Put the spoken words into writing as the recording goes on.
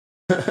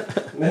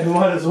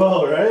Might as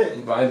well,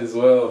 right? Might as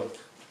well.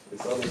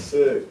 It's all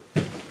sick.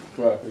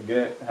 Bro,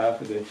 forget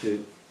half of that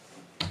shit.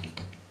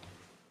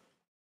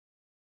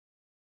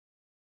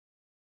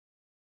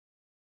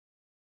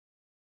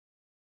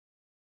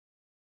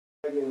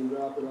 And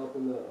drop it up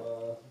in the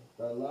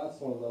that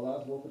last one. The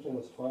last vocal chain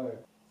was fire.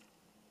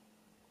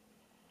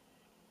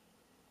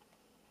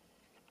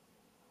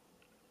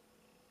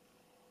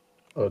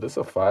 Oh, this is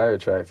a fire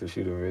track to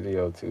shoot a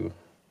video to.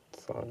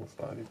 The song's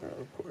not even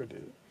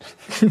recorded.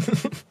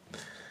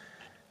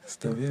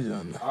 Still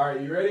video.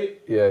 Alright, you ready?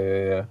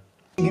 Yeah.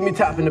 Give me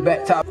top in the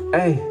back top.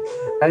 Hey.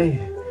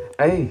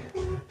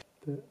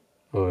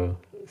 Oh,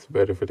 it's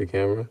better for the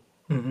camera?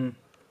 Mm-hmm.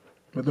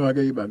 But then I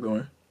get you back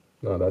going.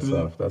 No, that's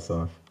off. That's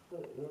off.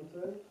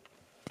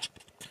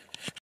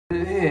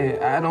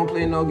 Yeah, I don't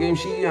play no game.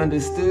 She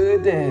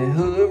understood that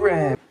hood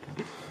rap.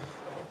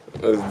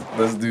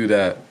 Let's do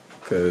that,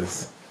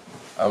 cause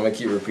I'm gonna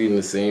keep repeating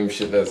the same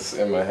shit that's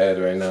in my head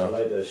right I now.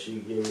 like that she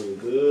giving me a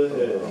good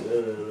head.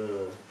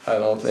 No. I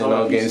don't play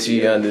no games.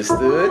 She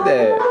understood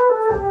that.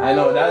 I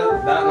know that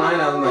line.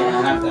 I'm like,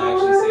 I have to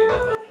actually say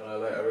that.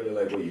 I really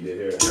like what you did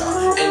here.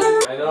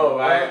 I know.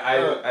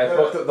 I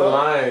fucked up the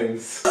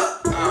lines.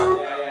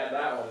 Yeah,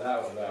 that one.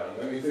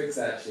 Let me fix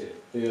that shit.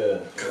 Yeah.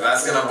 Cause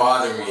that's gonna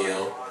bother me,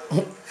 yo.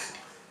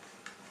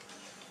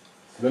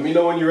 Let me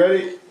know when you're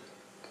ready.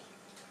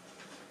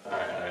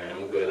 Alright,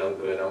 I'm good.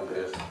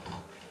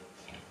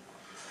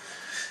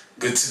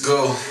 Good to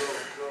go.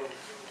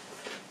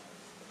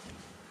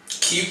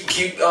 Keep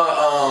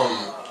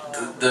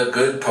the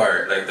good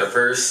part, like the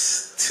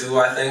first two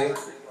I think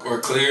were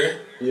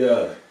clear.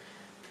 Yeah.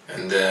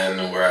 And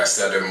then where I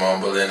started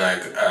mumbling,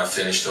 I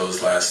finished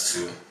those last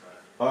two.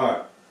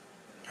 Alright.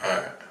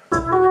 Alright.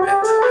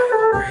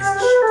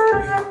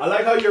 I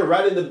like how you're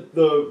writing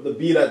the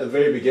beat at the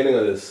very beginning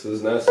of this. This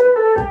is nice.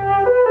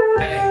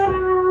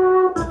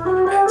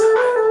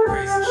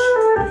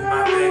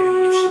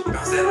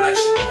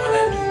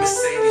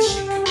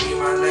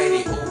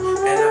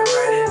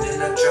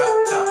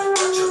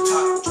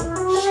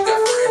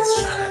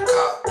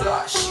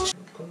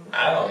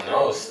 I don't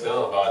know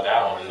still about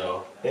that one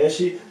though. And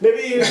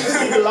maybe you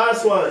just need the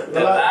last one. The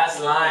last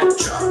line.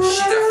 She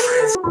got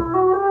friends.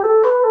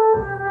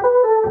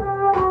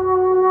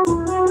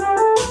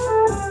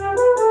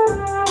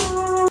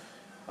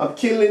 I'm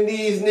killing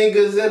these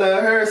niggas in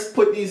a hearse.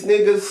 Put these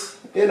niggas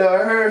in a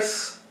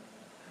hearse.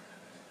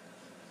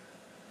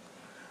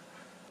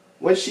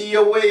 When she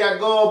away, I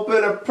go up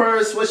in her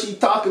purse. What she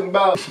talking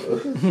about?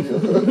 Don't put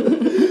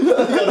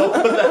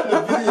that in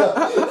the video.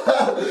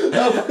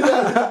 Don't put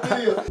that in the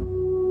video.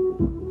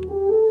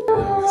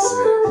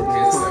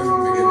 Can't start from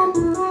the beginning.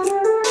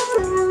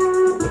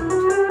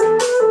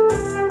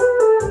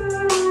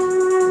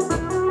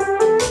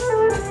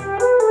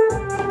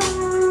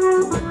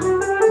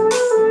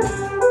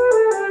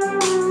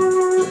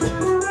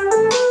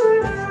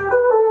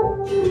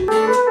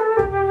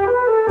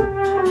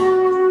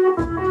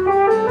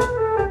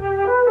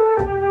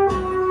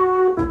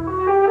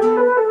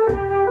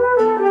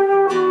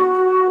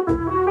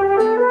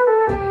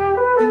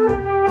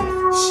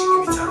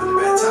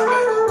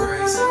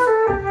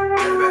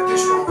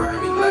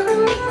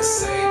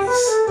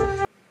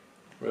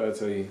 What did I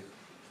tell you?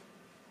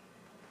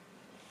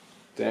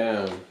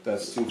 Damn,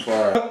 that's too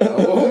far. I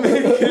won't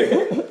make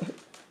it.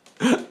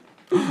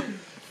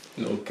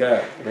 No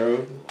cap,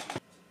 bro.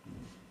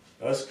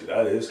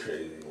 That is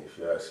crazy if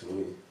you ask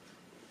me.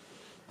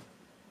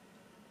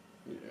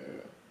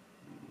 Yeah,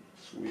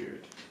 it's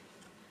weird.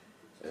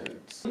 And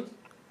it's,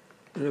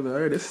 You're the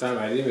artist. time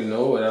I didn't even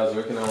know what I was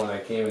working on when I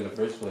came in the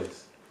first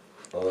place.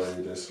 Oh,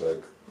 you just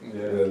like, Yeah.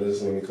 this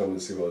is when we come to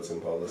see what's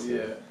in policy.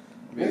 Yeah.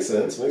 Makes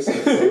sense. I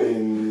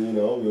mean, you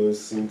know, we always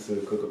seem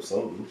to cook up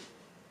something.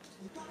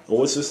 Well,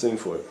 what's this thing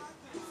for?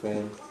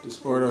 Phone.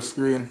 Just order a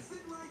screen.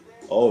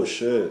 Oh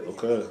shit,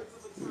 okay.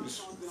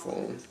 Just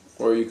phone.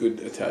 Or you could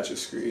attach a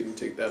screen and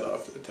take that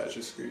off and attach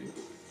a screen.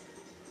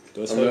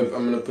 That's I'm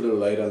gonna put a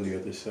light on the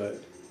other side.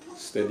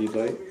 Steady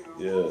light.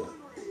 Yeah.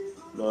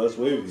 No, that's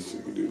wavy. So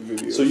you can do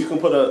videos. So you can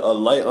put a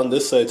light on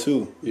this side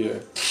too. Yeah.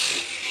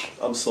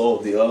 I'm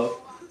sold, yo.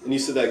 And you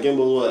said that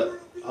gimbal, what?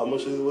 How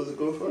much was it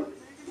going for?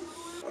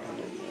 I don't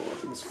know. I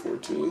think it's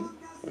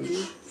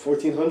 1400.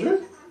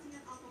 1400?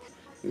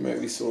 It might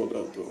be sold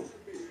out though.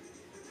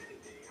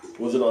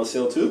 Was it on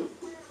sale too?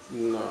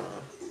 Nah.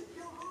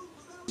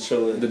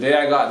 Chilling. The day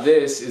I got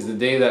this is the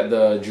day that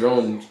the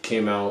drone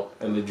came out,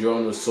 and the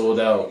drone was sold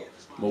out.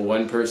 But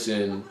one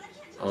person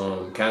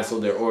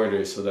canceled their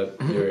order so that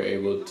they were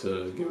able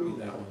to give me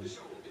that one.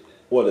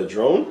 What, a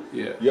drone?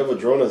 Yeah. You have a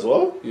drone as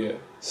well? Yeah.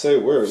 Say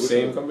word. Which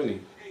Same one? company.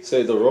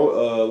 Say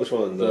which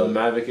one? The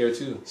Mavic Air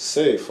 2.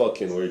 Say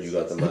fucking word you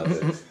got the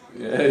Mavic.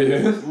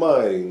 Yeah.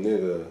 My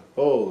nigga.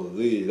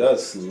 Holy,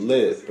 that's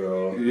lit,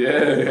 bro.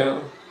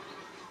 Yeah.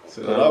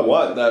 So I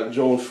want that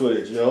drone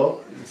footage, you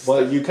know?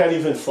 But you can't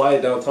even fly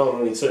it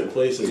downtown in certain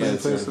places. Yeah.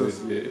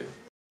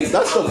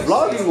 That's the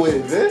vlogging way,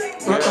 man.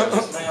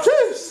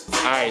 Cheers!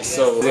 I Alright,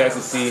 so we have to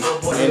see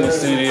in the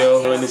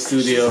studio.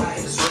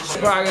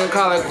 Probably gonna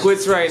call it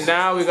quits right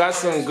now. We got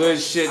some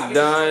good shit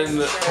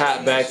done.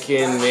 Tap back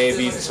in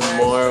maybe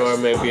tomorrow or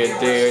maybe a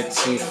day or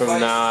two from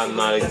now. I'm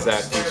not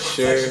exactly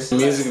sure.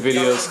 Music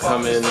videos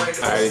coming.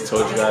 I already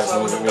told you guys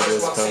music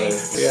videos coming.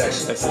 Yeah,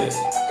 that's it.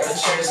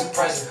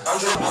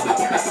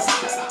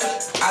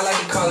 I like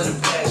to call it a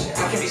passion.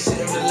 I can be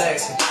sitting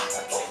relaxing.